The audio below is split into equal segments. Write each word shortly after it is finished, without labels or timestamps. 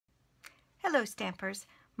Hello Stampers,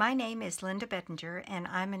 my name is Linda Bedinger and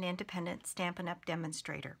I'm an independent Stampin' Up!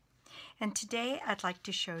 Demonstrator. And today I'd like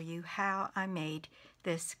to show you how I made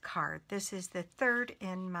this card. This is the third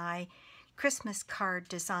in my Christmas card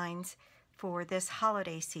designs for this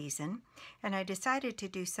holiday season, and I decided to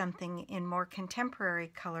do something in more contemporary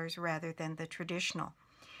colors rather than the traditional.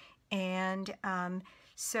 And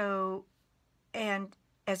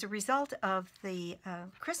as a result of the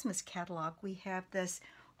Christmas catalog, we have this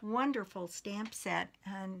wonderful stamp set,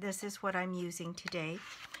 and this is what I'm using today.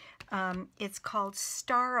 It's called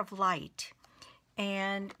Star of Light,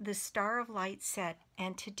 and the Star of Light set,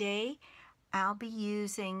 and today I'll be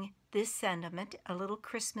using this sentiment, "A little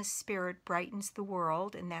Christmas spirit brightens the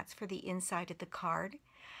world," and that's for the inside of the card.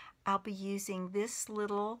 I'll be using this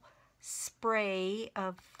little spray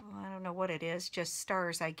of, I don't know what it is, just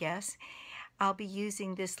stars I guess. I'll be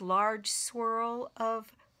using this large swirl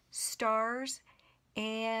of stars,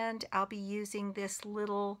 and I'll be using this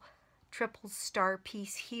little triple star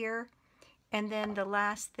piece here. And then the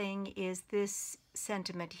last thing is this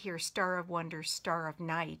sentiment here, Star of Wonder, Star of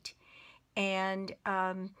Night. And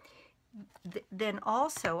then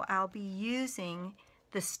also I'll be using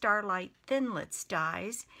the Starlight Thinlits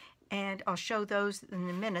dies, and I'll show those in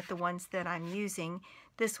a minute, the ones that I'm using.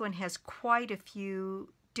 This one has quite a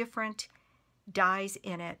few different dies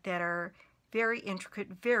in it that are very intricate,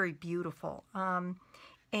 very beautiful.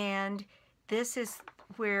 And this is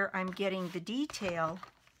where I'm getting the detail.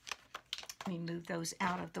 Let me move those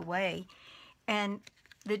out of the way. And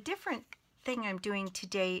the different thing I'm doing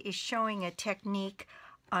today is showing a technique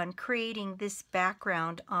on creating this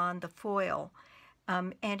background on the foil.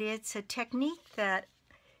 And it's a technique that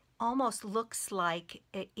almost looks like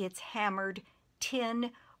it's hammered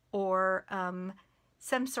tin or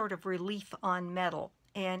some sort of relief on metal,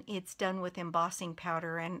 and it's done with embossing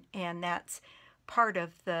powder, and that's part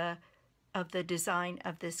of the design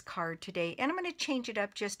of this card today. And I'm going to change it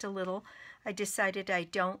up just a little. I decided I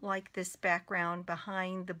don't like this background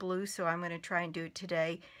behind the blue, so I'm going to try and do it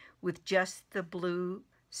today with just the blue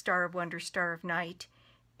Star of Wonder, Star of Night,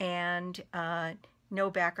 and no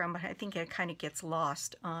background, but I think it kind of gets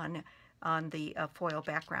lost on the foil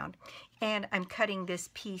background. And I'm cutting this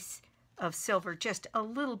piece of silver just a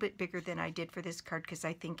little bit bigger than I did for this card because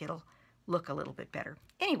I think it'll look a little bit better.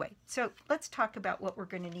 Anyway, so let's talk about what we're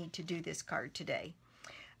going to need to do this card today.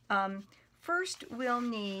 First, we'll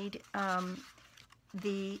need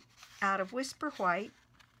the out of Whisper White,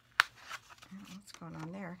 what's going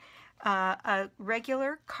on there, a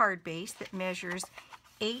regular card base that measures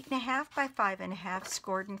 8.5 by 5.5,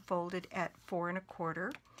 scored and folded at 4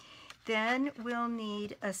 1/4. Then we'll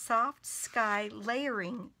need a soft sky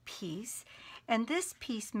layering piece, and this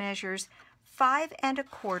piece measures 5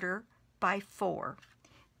 1/4 by 4.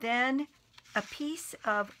 Then a piece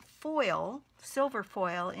of foil, silver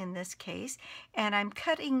foil in this case, and I'm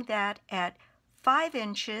cutting that at 5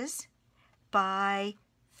 inches by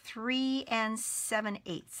 3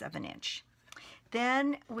 7/8 of an inch.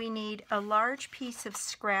 Then we need a large piece of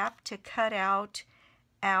scrap to cut out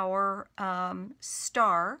our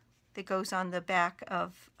star that goes on the back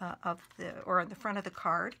or on the front of the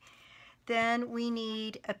card. Then we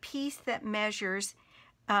need a piece that measures,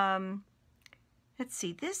 let's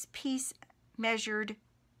see, this piece measured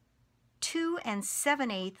 2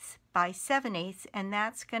 7/8 by 7/8, and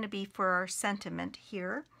that's going to be for our sentiment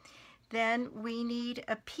here. Then we need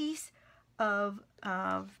a piece of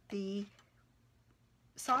the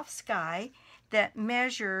soft sky that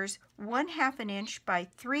measures 1/2 inch by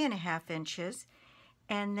 3.5 inches,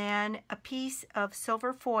 and then a piece of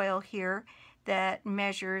silver foil here that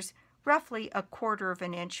measures roughly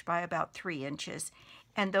 1/4 inch by about 3 inches.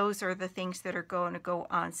 And those are the things that are going to go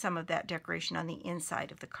on some of that decoration on the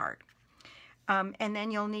inside of the card. And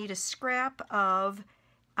then you'll need a scrap of,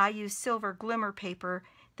 I use silver Glimmer paper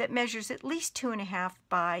that measures at least 2.5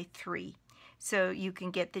 by 3. So you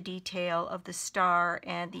can get the detail of the star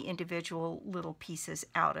and the individual little pieces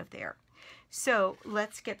out of there. So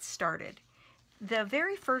let's get started. The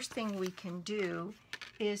very first thing we can do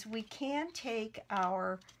is we can take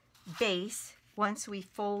our base, once we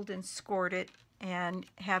fold and scored it and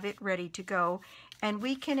have it ready to go, and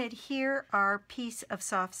we can adhere our piece of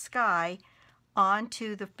soft sky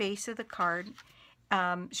onto the base of the card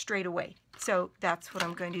straight away. So that's what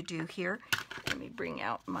I'm going to do here. Let me bring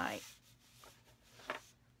out my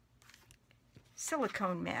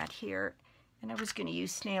silicone mat here. And I was going to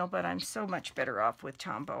use snail, but I'm so much better off with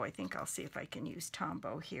Tombow. I think I'll see if I can use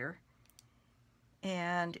Tombow here.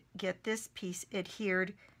 And get this piece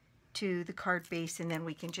adhered to the card base, and then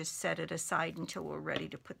we can just set it aside until we're ready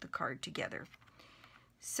to put the card together.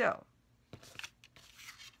 So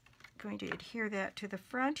going to adhere that to the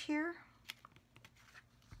front here.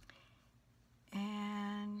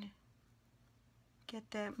 And get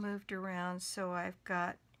that moved around so I've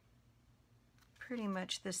got pretty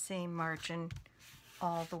much the same margin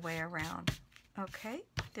all the way around. Okay,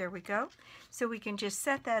 there we go. So we can just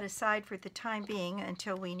set that aside for the time being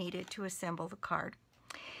until we need it to assemble the card.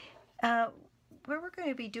 Where we're going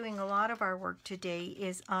to be doing a lot of our work today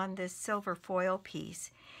is on this silver foil piece.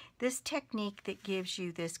 This technique that gives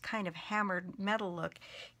you this kind of hammered metal look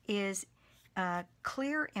is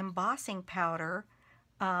clear embossing powder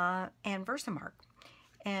and Versamark.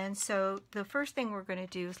 And so the first thing we're going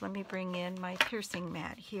to do is, let me bring in my piercing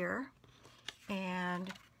mat here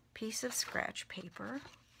and piece of scratch paper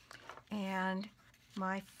and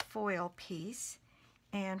my foil piece.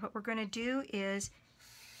 And what we're going to do is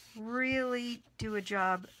really do a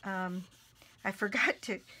job. I forgot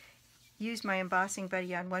to use my embossing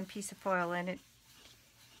buddy on one piece of foil, and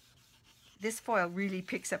this foil really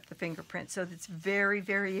picks up the fingerprint, so it's very,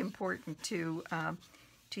 very important to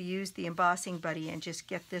use the embossing buddy and just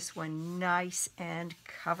get this one nice and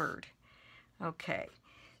covered. Okay,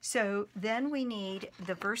 so then we need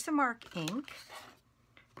the Versamark ink,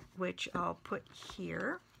 which I'll put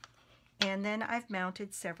here, and then I've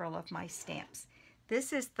mounted several of my stamps.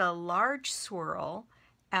 This is the large swirl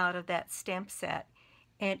out of that stamp set,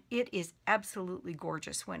 and it is absolutely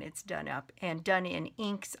gorgeous when it's done up and done in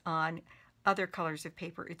inks on other colors of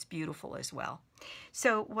paper. It's beautiful as well.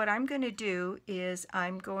 So what I'm going to do is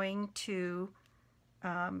I'm going to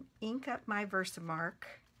ink up my Versamark,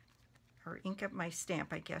 or ink up my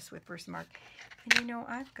stamp, I guess, with Versamark. And you know,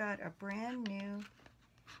 I've got a brand new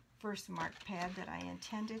Versamark pad that I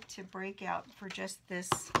intended to break out for just this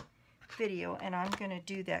video, and I'm going to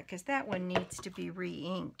do that because that one needs to be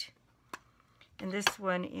re-inked. And this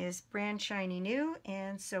one is brand shiny new,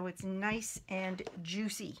 and so it's nice and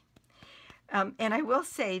juicy. And I will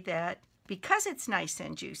say that because it's nice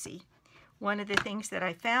and juicy, one of the things that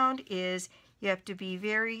I found is you have to be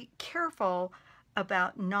very careful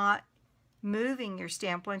about not moving your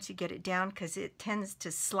stamp once you get it down, because it tends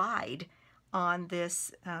to slide on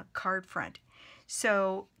this card front.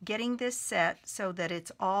 So getting this set so that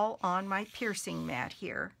it's all on my piercing mat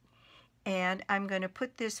here, and I'm going to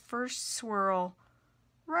put this first swirl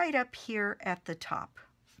right up here at the top.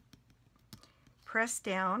 Press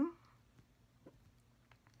down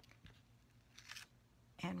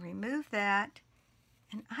and remove that.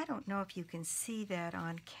 And I don't know if you can see that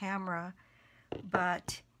on camera,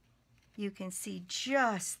 but you can see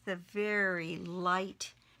just the very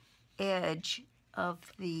light edge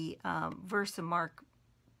of the Versamark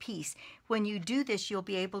piece. When you do this, you'll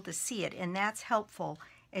be able to see it, and that's helpful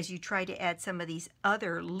as you try to add some of these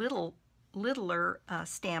other littler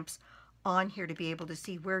stamps on here to be able to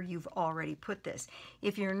see where you've already put this.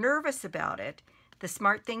 If you're nervous about it, the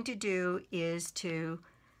smart thing to do is to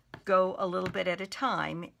go a little bit at a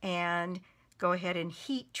time and go ahead and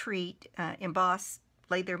heat treat,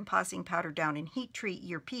 lay the embossing powder down and heat treat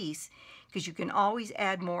your piece, because you can always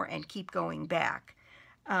add more and keep going back.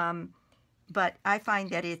 But I find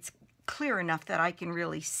that it's clear enough that I can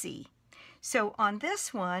really see. So on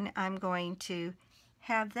this one, I'm going to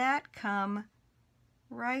have that come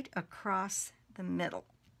right across the middle.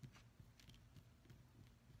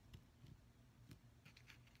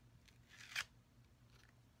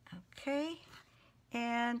 Okay,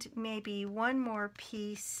 and maybe one more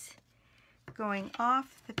piece going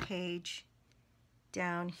off the page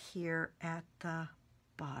down here at the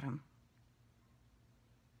bottom.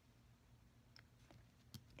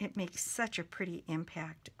 It makes such a pretty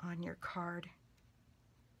impact on your card.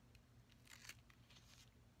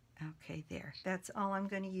 Okay, there. That's all I'm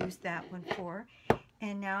going to use that one for.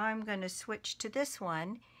 And now I'm going to switch to this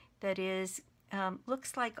one that is,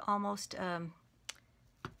 looks like almost a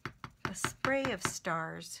spray of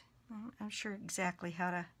stars. I'm not sure exactly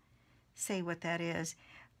how to say what that is,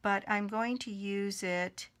 but I'm going to use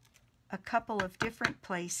it a couple of different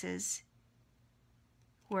places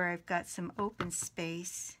where I've got some open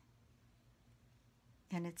space,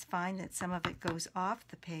 and it's fine that some of it goes off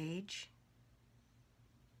the page.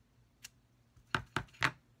 Put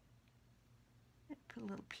a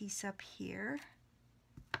little piece up here,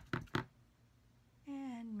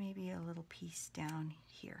 and maybe a little piece down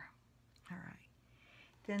here. All right.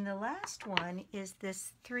 Then the last one is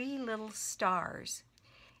this 3 little stars,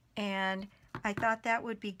 and I thought that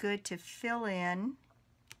would be good to fill in.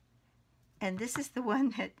 And this is the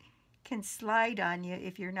one that can slide on you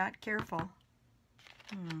if you're not careful.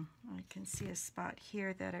 I can see a spot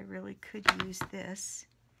here that I really could use this.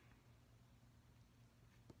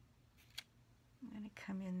 I'm going to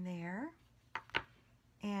come in there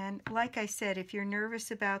And like I said, if you're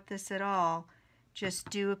nervous about this at all, just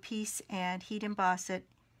do a piece and heat emboss it,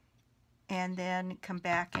 and then come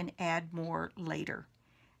back and add more later.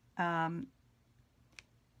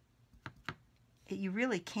 You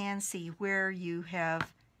really can see where you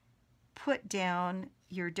have put down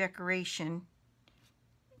your decoration.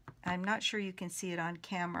 I'm not sure you can see it on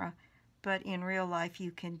camera, but in real life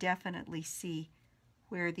you can definitely see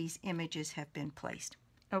where these images have been placed.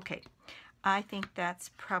 Okay, I think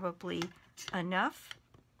that's probably enough,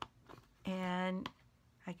 and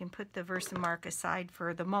I can put the Versamark aside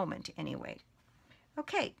for the moment anyway.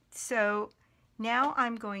 Okay, so now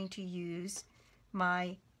I'm going to use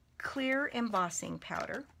my clear embossing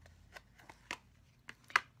powder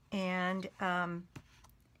and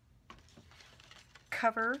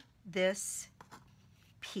cover this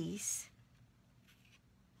piece.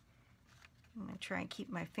 I'm going to try and keep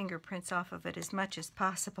my fingerprints off of it as much as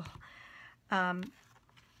possible. There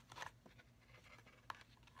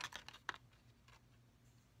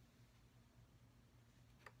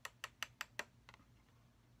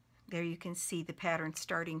you can see the pattern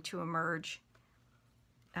starting to emerge.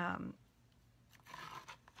 Might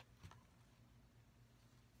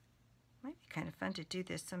be kind of fun to do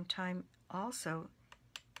this sometime also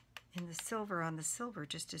in the silver on the silver,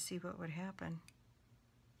 just to see what would happen.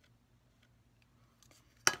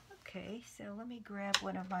 Okay, so let me grab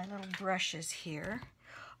one of my little brushes here.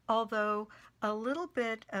 Although a little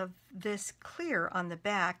bit of this clear on the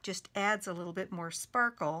back just adds a little bit more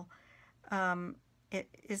sparkle, it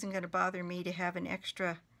isn't going to bother me to have an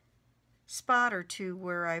extra spot or two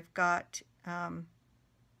where I've got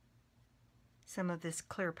some of this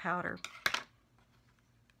clear powder.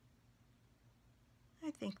 I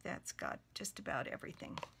think that's got just about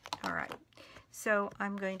everything. All right, so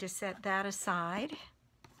I'm going to set that aside,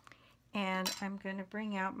 and I'm going to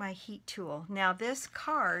bring out my heat tool. Now this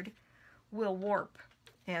card will warp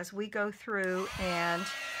as we go through and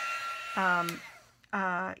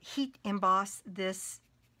heat emboss this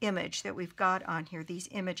image that we've got on here, these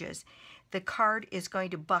images. The card is going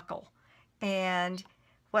to buckle, and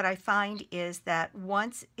what I find is that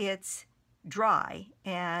once it's dry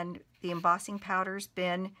and the embossing powder's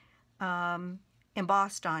been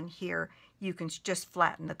embossed on here, you can just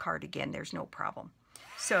flatten the card again. There's no problem.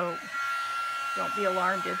 So don't be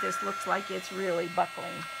alarmed if this looks like it's really buckling.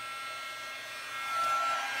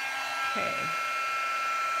 Okay.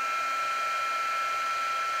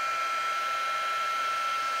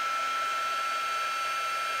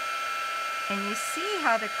 And you see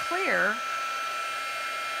how the clear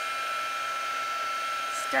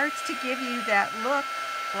starts to give you that look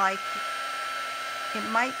like it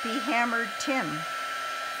might be hammered tin.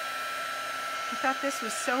 I thought this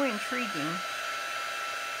was so intriguing.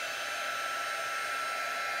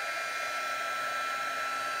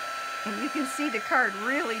 And you can see the card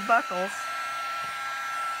really buckles.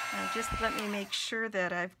 Now just let me make sure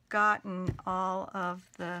that I've gotten all of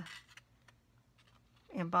the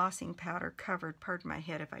embossing powder covered. Pardon my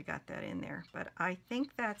head if I got that in there, but I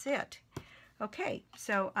think that's it. Okay,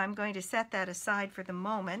 so I'm going to set that aside for the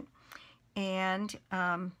moment, and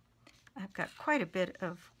I've got quite a bit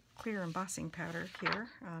of clear embossing powder here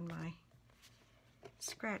on my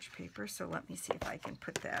scratch paper, so let me see if I can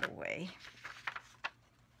put that away.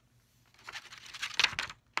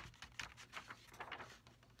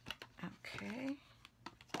 Okay.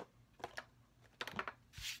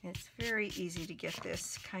 It's very easy to get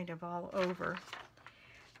this kind of all over.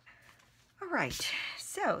 All right,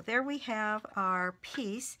 so there we have our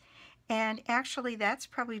piece, and actually that's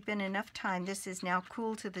probably been enough time. This is now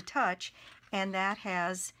cool to the touch, and that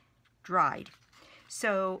has dried.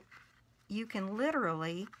 So you can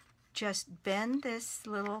literally just bend this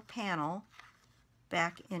little panel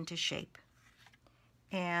back into shape.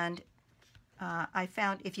 And I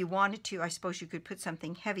found if you wanted to, I suppose you could put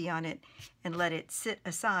something heavy on it and let it sit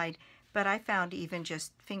aside, but I found even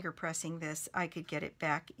just finger pressing this, I could get it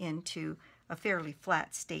back into a fairly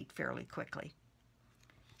flat state fairly quickly.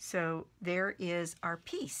 So there is our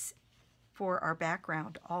piece for our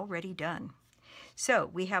background already done.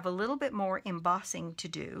 So we have a little bit more embossing to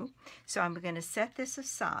do, so I'm going to set this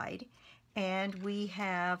aside, and we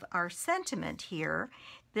have our sentiment here.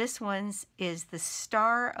 This one's is the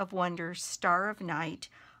Star of Wonder, Star of Night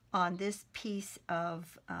on this piece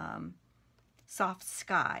of soft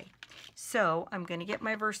sky. So I'm going to get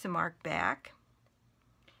my Versamark back,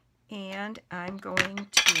 and I'm going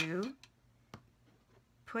to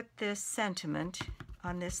put this sentiment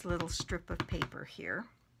on this little strip of paper here.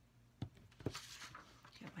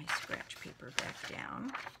 Get my scratch paper back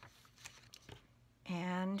down.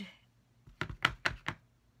 And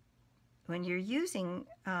when you're using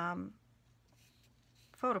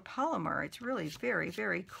photopolymer, it's really very,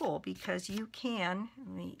 very cool because you can, let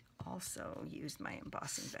me also use my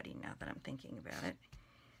embossing buddy now that I'm thinking about it,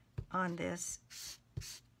 on this.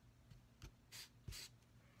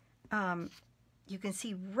 You can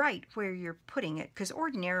see right where you're putting it, because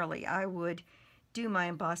ordinarily I would do my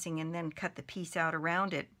embossing and then cut the piece out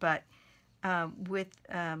around it, but with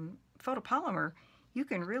photopolymer you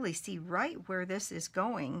can really see right where this is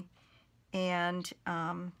going, and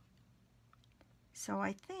so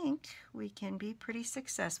I think we can be pretty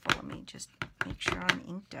successful. Let me just make sure I'm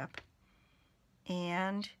inked up,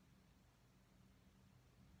 and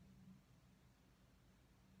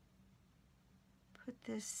put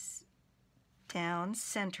this down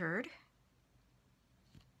centered.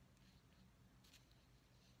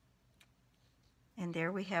 And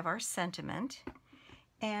there we have our sentiment.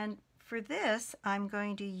 And for this, I'm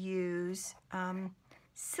going to use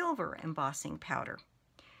silver embossing powder.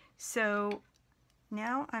 So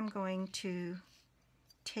now I'm going to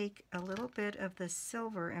take a little bit of the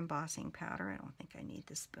silver embossing powder, I don't think I need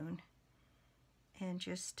the spoon, and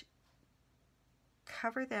just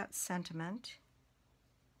cover that sentiment.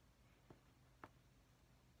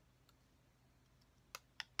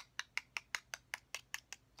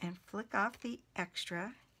 And flick off the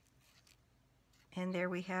extra, and there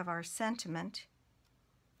we have our sentiment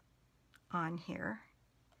on here.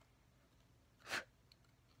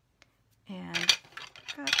 And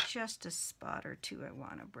got just a spot or two I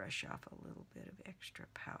want to brush off a little bit of extra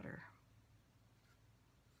powder.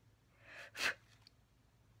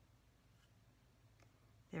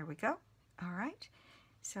 There we go. All right,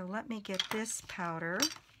 so let me get this powder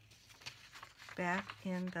back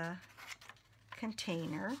in the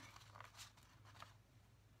container.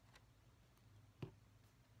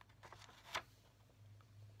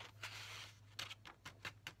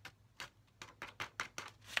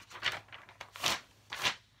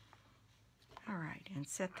 All right, and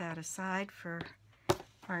set that aside for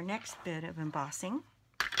our next bit of embossing.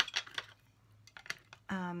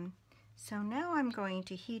 So now I'm going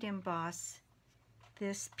to heat emboss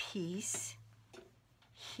this piece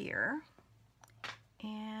here,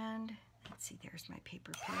 and let's see, there's my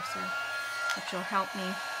paper piercer, which will help me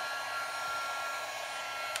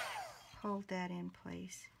hold that in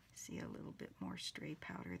place. See a little bit more stray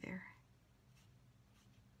powder there.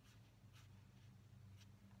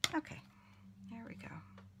 Okay, there we go.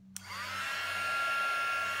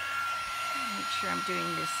 Make sure I'm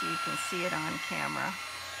doing this so you can see it on camera.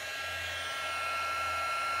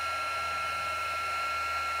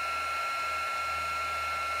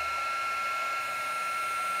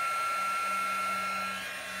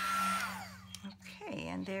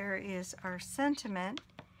 And there is our sentiment,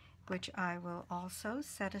 which I will also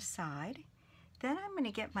set aside. Then I'm going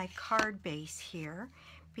to get my card base here,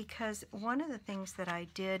 because one of the things that I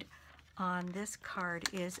did on this card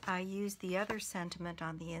is I used the other sentiment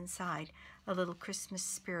on the inside, a little Christmas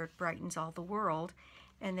spirit brightens all the world,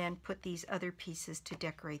 and then put these other pieces to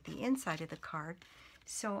decorate the inside of the card.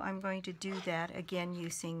 So I'm going to do that again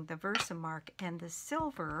using the Versamark and the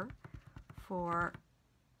silver for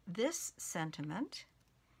this sentiment.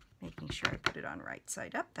 Making sure I put it on right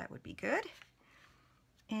side up, that would be good.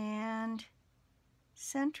 And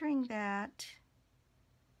centering that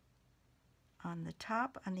on the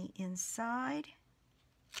top, on the inside.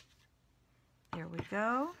 There we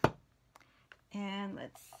go. And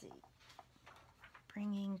let's see,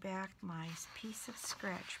 bringing back my piece of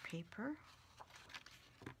scratch paper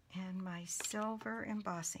and my silver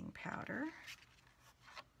embossing powder.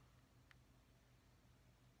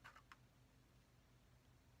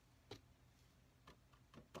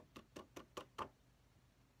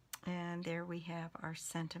 And there we have our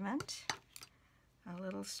sentiment, a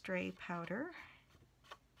little stray powder,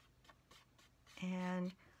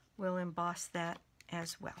 and we'll emboss that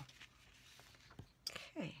as well.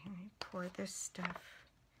 Okay, let me pour this stuff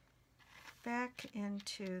back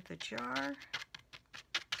into the jar.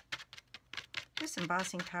 This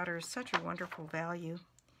embossing powder is such a wonderful value.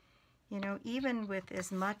 You know, even with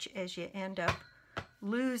as much as you end up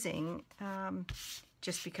losing,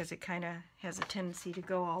 just because it kind of has a tendency to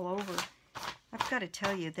go all over, I've got to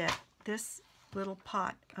tell you that this little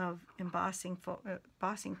pot of embossing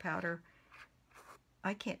powder,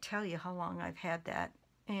 I can't tell you how long I've had that,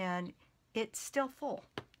 and it's still full.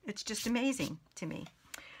 It's just amazing to me.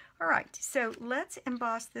 All right, so let's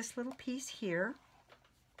emboss this little piece here.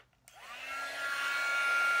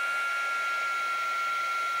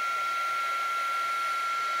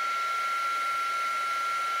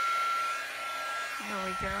 There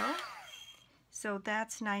we go. So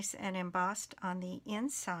that's nice and embossed on the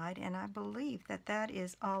inside, and I believe that that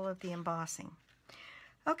is all of the embossing.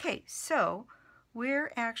 Okay, so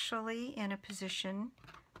we're actually in a position,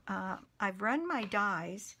 I've run my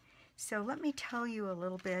dies, so let me tell you a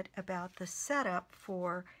little bit about the setup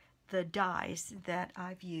for the dies that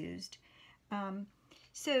I've used.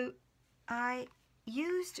 So I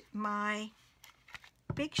used my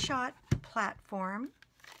Big Shot platform,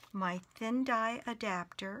 my thin die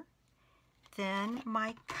adapter, then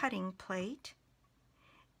my cutting plate,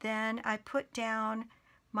 then I put down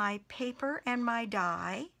my paper and my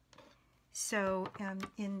die. So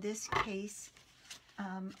in this case,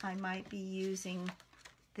 I might be using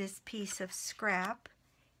this piece of scrap,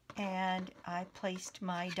 and I placed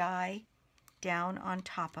my die down on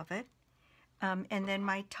top of it, and then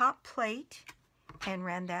my top plate, and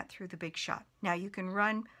ran that through the Big Shot. Now you can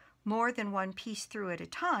run more than one piece through at a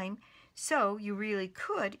time, so you really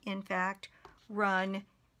could, in fact, run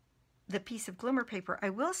the piece of glimmer paper. I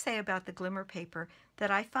will say about the glimmer paper that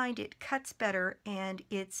I find it cuts better and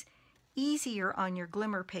it's easier on your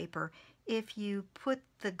glimmer paper if you put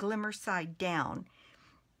the glimmer side down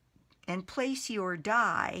and place your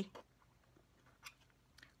die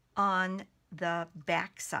on the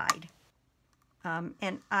back side.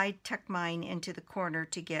 And I tuck mine into the corner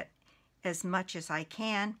to get as much as I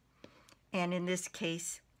can. And in this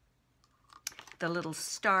case, the little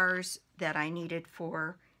stars that I needed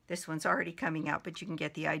for this one's already coming out, but you can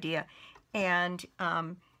get the idea. And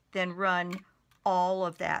then run all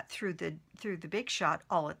of that through the Big Shot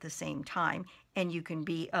all at the same time, and you can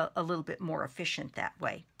be a little bit more efficient that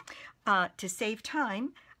way. To save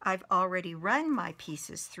time, I've already run my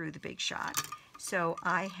pieces through the Big Shot, so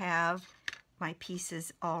I have my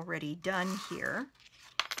pieces already done here.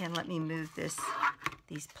 And let me move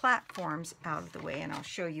these platforms out of the way, and I'll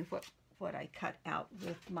show you what I cut out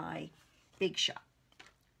with my Big Shot.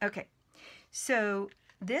 Okay, so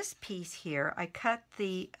this piece here, I cut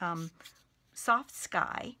the soft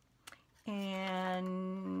sky,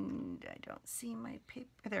 and I don't see my paper.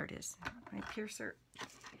 There it is, my piercer.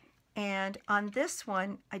 And on this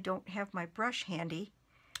one, I don't have my brush handy,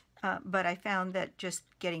 but I found that just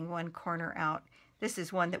getting one corner out, this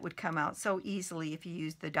is one that would come out so easily if you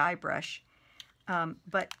use the die brush,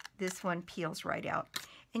 but this one peels right out.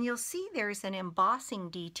 And you'll see there's an embossing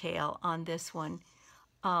detail on this one.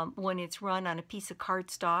 When it's run on a piece of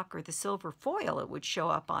cardstock or the silver foil, it would show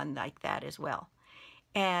up on like that as well.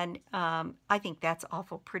 And I think that's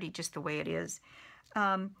awful pretty just the way it is.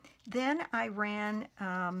 Then I ran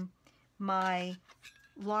my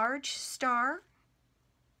large star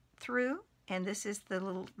through, and this is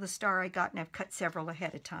the star I got, and I've cut several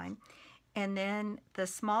ahead of time. And then the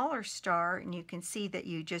smaller star, and you can see that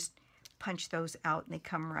you just punch those out and they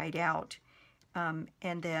come right out. And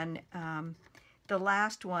then the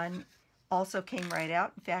last one also came right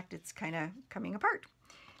out. In fact, it's kind of coming apart.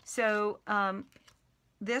 So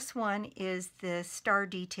this one is the star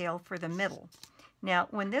detail for the middle. Now,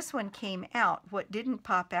 when this one came out, what didn't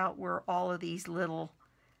pop out were all of these little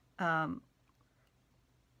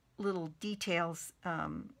details,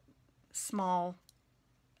 small,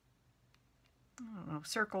 I don't know,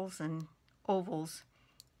 circles and ovals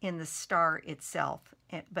in the star itself,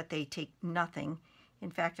 but they take nothing. In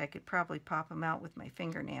fact, I could probably pop them out with my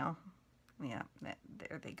fingernail. Yeah,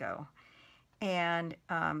 there they go. And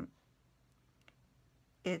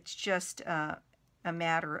it's just a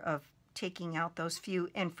matter of taking out those few.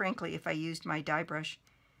 And frankly, if I used my die brush,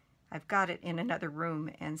 I've got it in another room,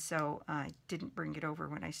 and so I didn't bring it over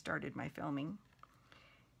when I started my filming.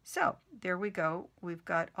 So there we go. We've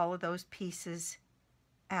got all of those pieces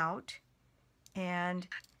out, and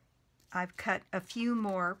I've cut a few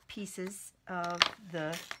more pieces of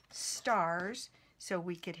the stars so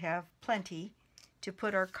we could have plenty to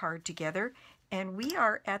put our card together. And we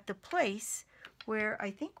are at the place where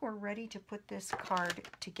I think we're ready to put this card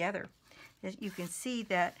together. As you can see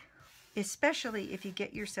that, especially if you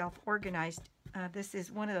get yourself organized, this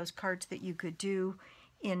is one of those cards that you could do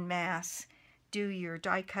in mass. Do your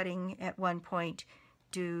die cutting at one point,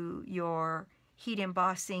 do your heat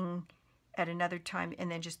embossing at another time, and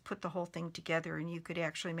then just put the whole thing together, and you could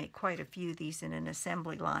actually make quite a few of these in an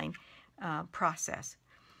assembly line process.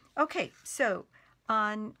 Okay, so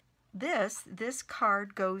on this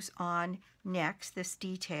card goes on next, this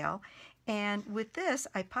detail, and with this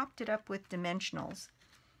I popped it up with dimensionals.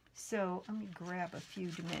 So let me grab a few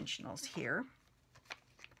dimensionals here.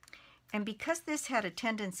 And because this had a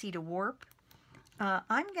tendency to warp,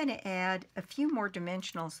 I'm going to add a few more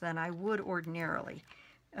dimensionals than I would ordinarily.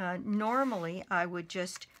 Normally, I would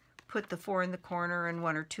just put the 4 in the corner and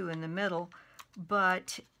 1 or 2 in the middle,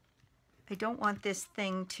 but I don't want this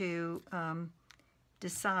thing to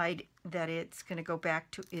decide that it's going to go back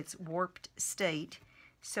to its warped state.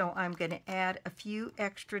 So I'm going to add a few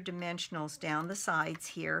extra dimensionals down the sides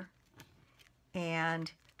here,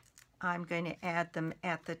 and I'm going to add them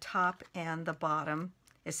at the top and the bottom.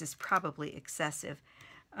 This is probably excessive,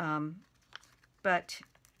 but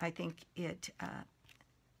I think it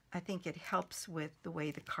helps with the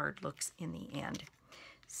way the card looks in the end.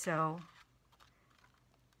 So,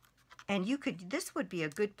 and this would be a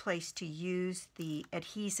good place to use the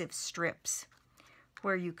adhesive strips,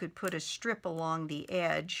 where you could put a strip along the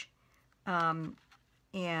edge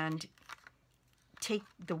and take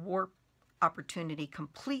the warp opportunity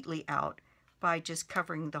completely out by just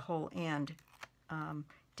covering the whole end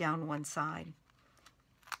down one side. In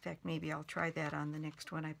fact, maybe I'll try that on the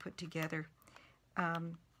next one I put together.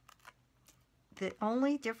 The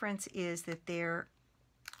only difference is that they're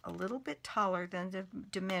a little bit taller than the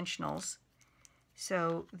dimensionals,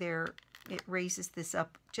 so it raises this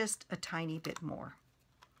up just a tiny bit more.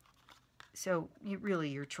 So really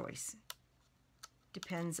your choice.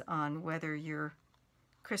 Depends on whether your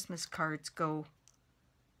Christmas cards go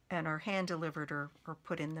and are hand-delivered or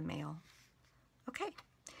put in the mail. Okay,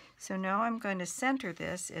 so now I'm going to center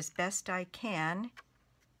this as best I can.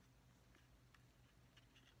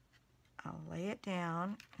 I'll lay it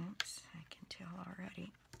down. Oops, I can tell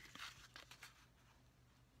already.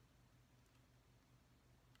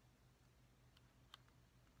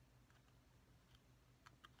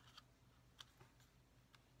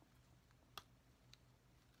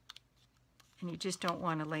 And you just don't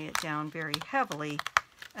want to lay it down very heavily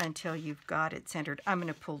until you've got it centered. I'm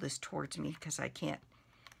going to pull this towards me because I can't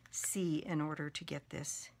see in order to get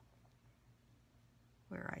this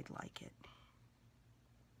where I'd like it.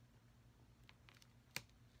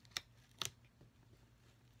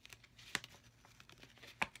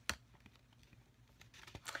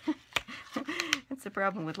 That's the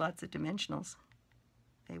problem with lots of dimensionals.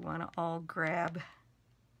 They want to all grab.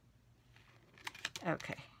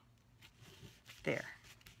 Okay. There.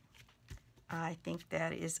 I think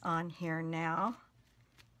that is on here now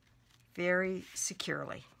very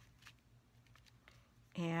securely.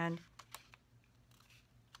 And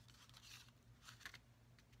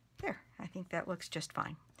there, I think that looks just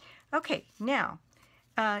fine. Okay, now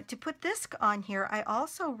to put this on here, I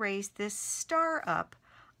also raised this star up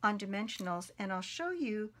on dimensionals, and I'll show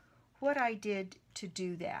you what I did to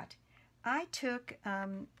do that. I took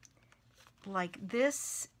like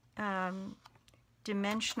this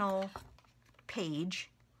dimensional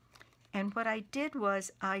page, and what I did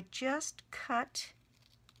was I just cut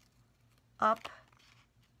up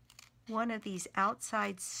one of these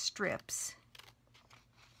outside strips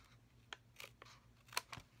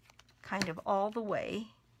kind of all the way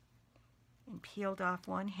and peeled off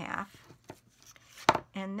one half,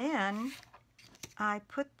 and then I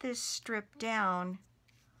put this strip down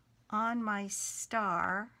on my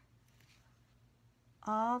star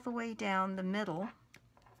all the way down the middle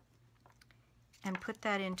and put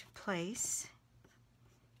that into place,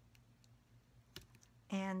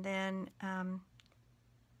 and then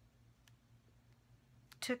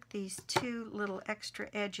took these two little extra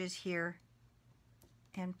edges here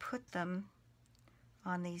and put them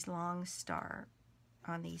on these long star,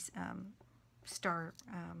 on these star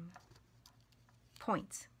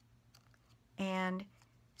points. And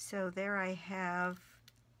so there I have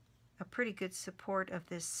a pretty good support of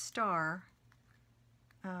this star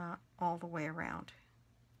all the way around.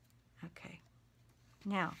 Okay,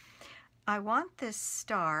 now I want this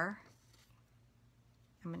star,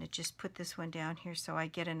 I'm going to just put this one down here so I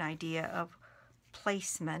get an idea of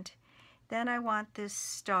placement. Then I want this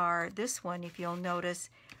star, this one, if you'll notice,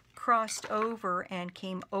 crossed over and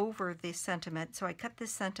came over the sentiment. So I cut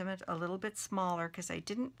this sentiment a little bit smaller because I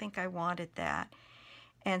didn't think I wanted that.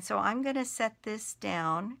 And so I'm going to set this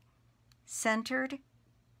down centered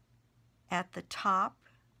at the top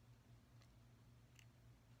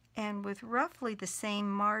and with roughly the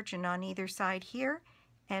same margin on either side here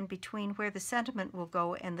and between where the sentiment will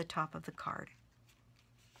go and the top of the card.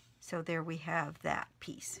 So there we have that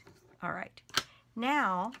piece. All right.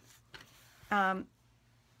 Now, to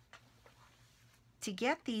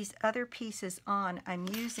get these other pieces on, I'm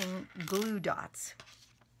using glue dots.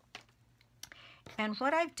 And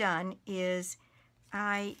what I've done is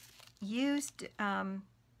I used, let's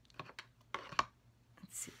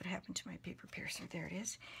see what happened to my paper piercer. There it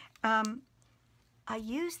is. I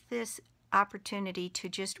used this opportunity to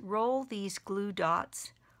just roll these glue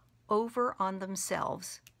dots over on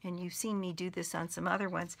themselves, and you've seen me do this on some other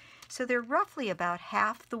ones. So they're roughly about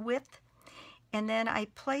half the width, and then I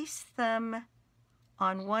place them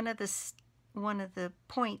on one of the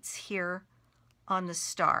points here on the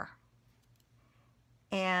star.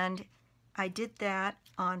 And I did that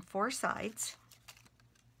on 4 sides.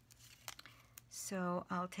 So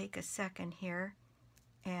I'll take a second here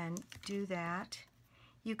and do that.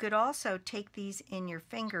 You could also take these in your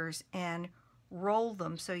fingers and roll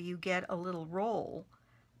them so you get a little roll,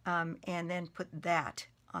 and then put that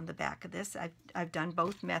on the back of this. I've done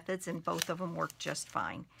both methods and both of them work just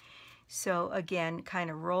fine. So again, kind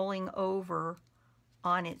of rolling over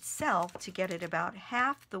on itself to get it about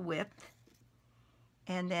half the width,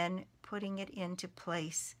 and then putting it into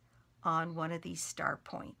place on one of these star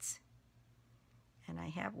points. And I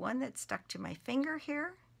have one that's stuck to my finger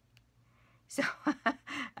here. So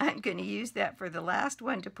I'm going to use that for the last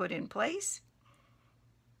one to put in place,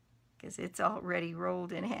 because it's already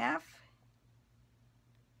rolled in half.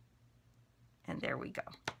 And there we go.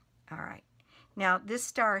 All right. Now this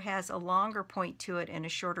star has a longer point to it and a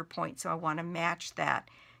shorter point, so I want to match that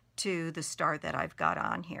to the star that I've got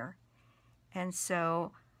on here. And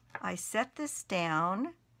so I set this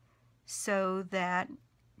down so that,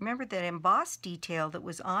 remember that embossed detail that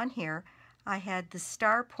was on here, I had the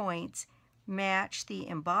star points match the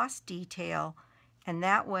embossed detail, and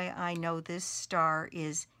that way I know this star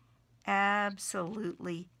is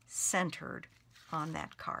absolutely centered on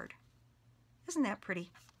that card. Isn't that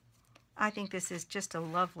pretty? I think this is just a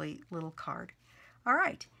lovely little card. All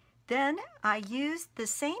right, then I used the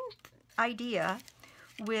same idea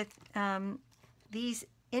with these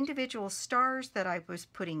individual stars that I was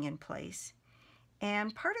putting in place.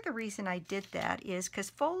 And part of the reason I did that is because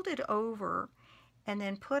folded over and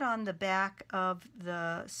then put on the back of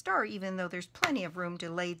the star, even though there's plenty of room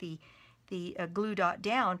to lay the glue dot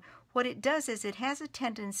down, what it does is it has a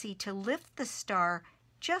tendency to lift the star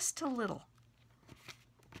just a little.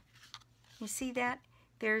 You see that?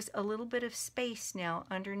 There's a little bit of space now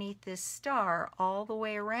underneath this star all the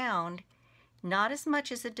way around. Not as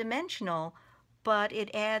much as a dimensional, but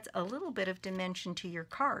it adds a little bit of dimension to your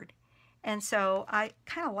card. And so I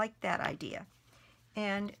kind of like that idea.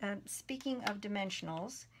 And speaking of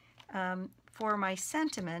dimensionals, for my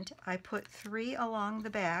sentiment, I put 3 along the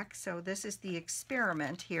back. So this is the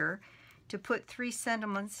experiment here, to put 3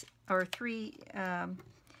 sentiments or 3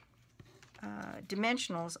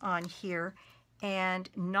 dimensionals on here and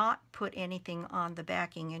not put anything on the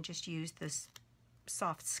backing and just use this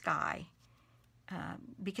soft sky,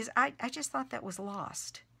 because I just thought that was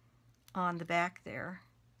lost on the back there.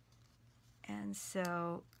 And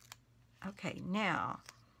so, okay, now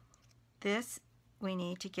this we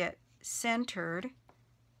need to get centered,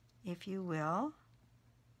 if you will,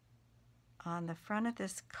 on the front of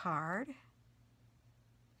this card.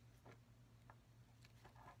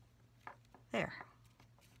 There.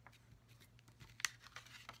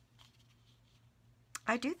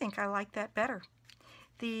 I do think I like that better.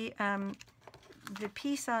 The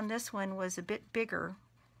piece on this one was a bit bigger,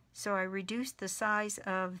 so I reduced the size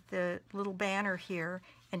of the little banner here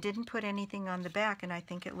and didn't put anything on the back, and I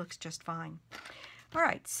think it looks just fine. All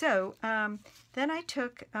right, so then I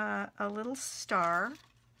took a little star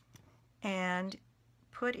and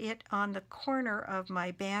put it on the corner of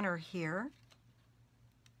my banner here,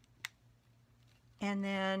 and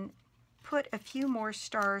then put a few more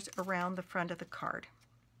stars around the front of the card.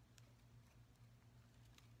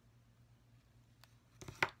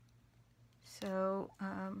 So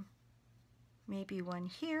maybe one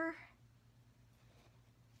here,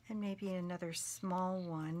 and maybe another small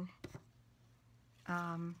one.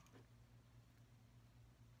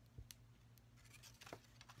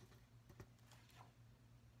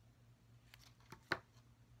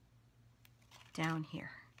 Down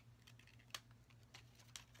here.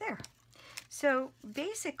 There. So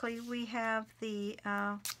basically we have the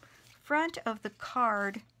front of the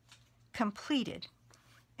card completed.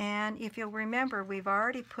 And if you'll remember, we've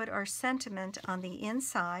already put our sentiment on the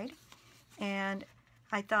inside, and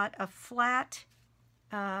I thought a flat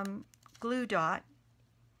glue dot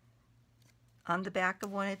on the back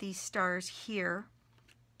of one of these stars here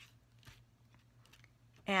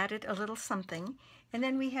added a little something. And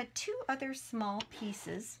then we had 2 other small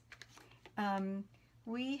pieces.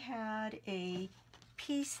 We had a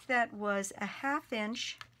piece that was a 1/2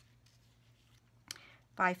 inch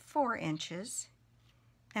by 4 inches.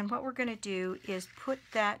 And what we're going to do is put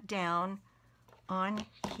that down on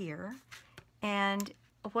here. And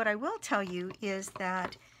what I will tell you is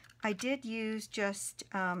that I did use just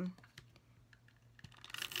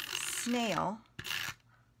snail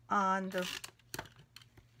on the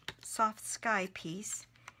soft sky piece.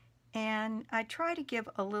 And I try to give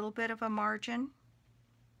a little bit of a margin,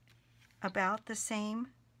 about the same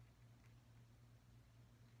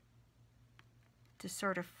to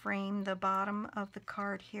sort of frame the bottom of the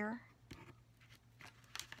card here.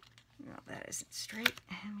 No, that isn't straight.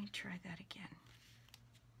 Let me try that again.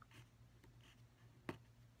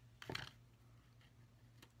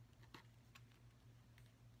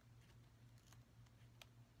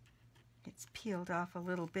 It's peeled off a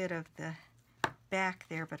little bit of the back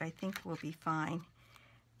there, but I think we'll be fine.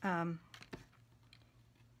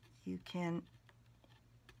 You can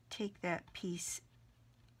take that piece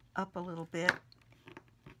up a little bit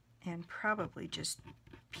and probably just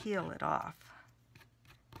peel it off.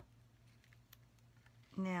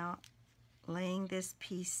 Now, laying this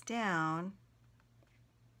piece down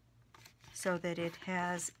so that it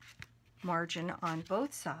has margin on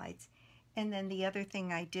both sides. And then the other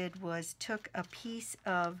thing I did was took a piece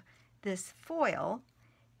of this foil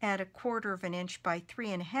at 1/4 inch by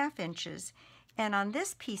 3.5 inches, and on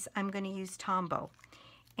this piece I'm going to use Tombow,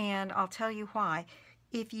 and I'll tell you why.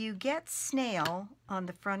 If you get snail on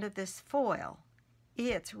the front of this foil,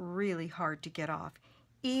 it's really hard to get off.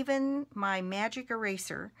 Even my magic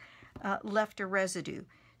eraser left a residue,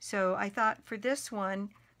 so I thought for this one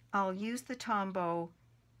I'll use the Tombow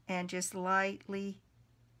and just lightly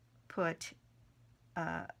put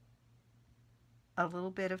a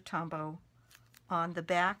little bit of Tombow on the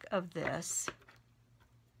back of this.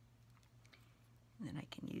 And then I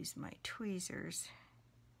can use my tweezers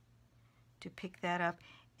to pick that up.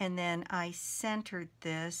 And then I centered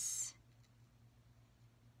this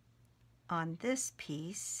on this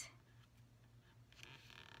piece.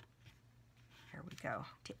 There we go,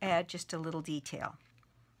 to add just a little detail.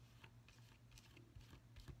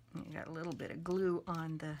 You got a little bit of glue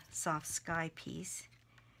on the soft sky piece,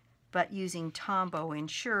 but using Tombow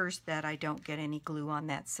ensures that I don't get any glue on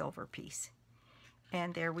that silver piece.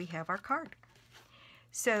 And there we have our card.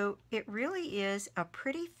 So it really is a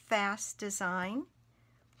pretty fast design,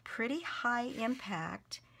 pretty high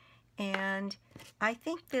impact, and I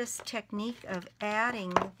think this technique of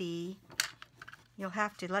adding the, you'll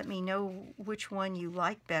have to let me know which one you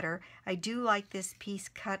like better. I do like this piece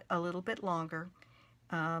cut a little bit longer.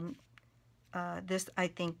 This I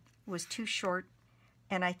think was too short,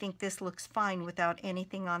 and I think this looks fine without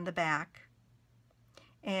anything on the back.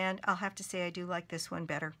 And I'll have to say I do like this one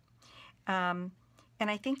better. And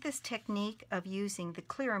I think this technique of using the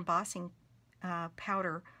clear embossing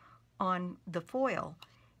powder on the foil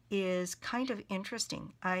is kind of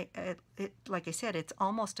interesting. Like I said, it's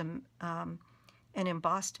almost an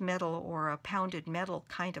embossed metal or a pounded metal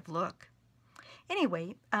kind of look.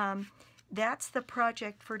 Anyway, that's the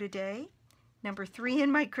project for today, number 3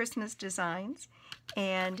 in my Christmas designs,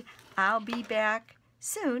 and I'll be back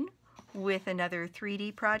soon with another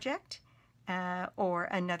 3D project or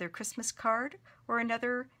another Christmas card or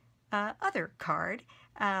another other card,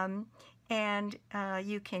 and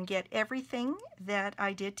you can get everything that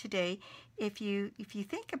I did today. If you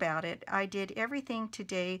think about it, I did everything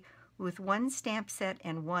today with 1 stamp set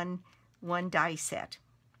and one die set,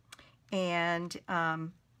 and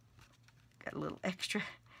got a little extra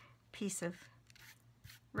piece of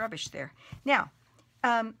rubbish there. Now,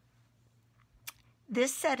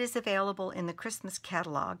 this set is available in the Christmas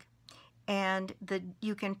catalog, and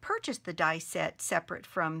you can purchase the die set separate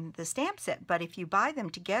from the stamp set, but if you buy them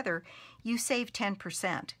together, you save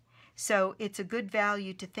 10%. So it's a good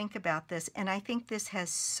value to think about this, and I think this has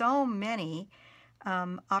so many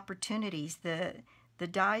opportunities. The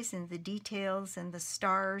dies and the details and the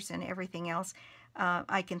stars and everything else.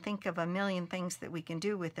 I can think of a million things that we can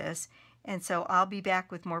do with this, and so I'll be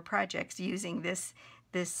back with more projects using this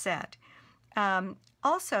set.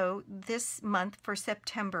 Also, this month for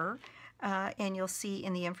September, and you'll see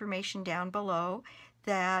in the information down below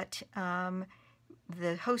that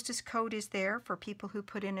the Hostess Code is there for people who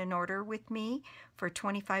put in an order with me for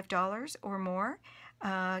 $25 or more.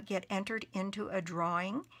 Get entered into a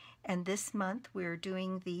drawing, and this month we're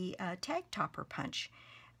doing the Tag Topper Punch.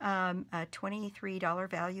 A $23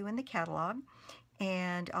 value in the catalog,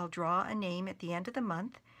 and I'll draw a name at the end of the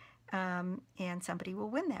month, and somebody will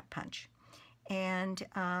win that punch. And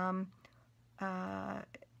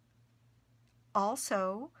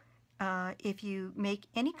also, if you make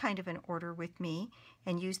any kind of an order with me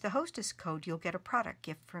and use the Hostess Code, you'll get a product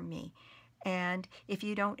gift from me. And if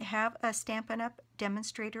you don't have a Stampin' Up!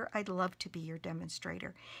 Demonstrator, I'd love to be your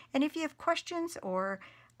demonstrator. And if you have questions or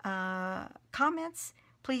comments,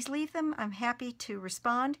 please leave them. I'm happy to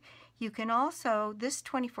respond. You can also, this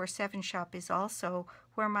 24/7 shop is also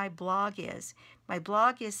where my blog is. My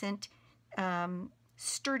blog isn't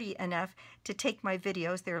sturdy enough to take my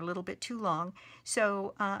videos. They're a little bit too long.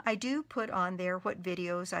 So I do put on there what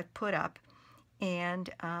videos I've put up. And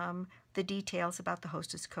the details about the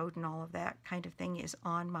Hostess Code and all of that kind of thing is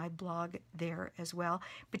on my blog there as well.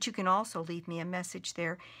 But you can also leave me a message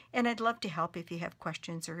there, and I'd love to help if you have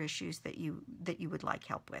questions or issues that you would like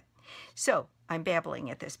help with. So I'm babbling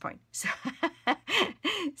at this point.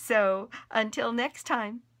 So until next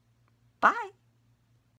time, bye.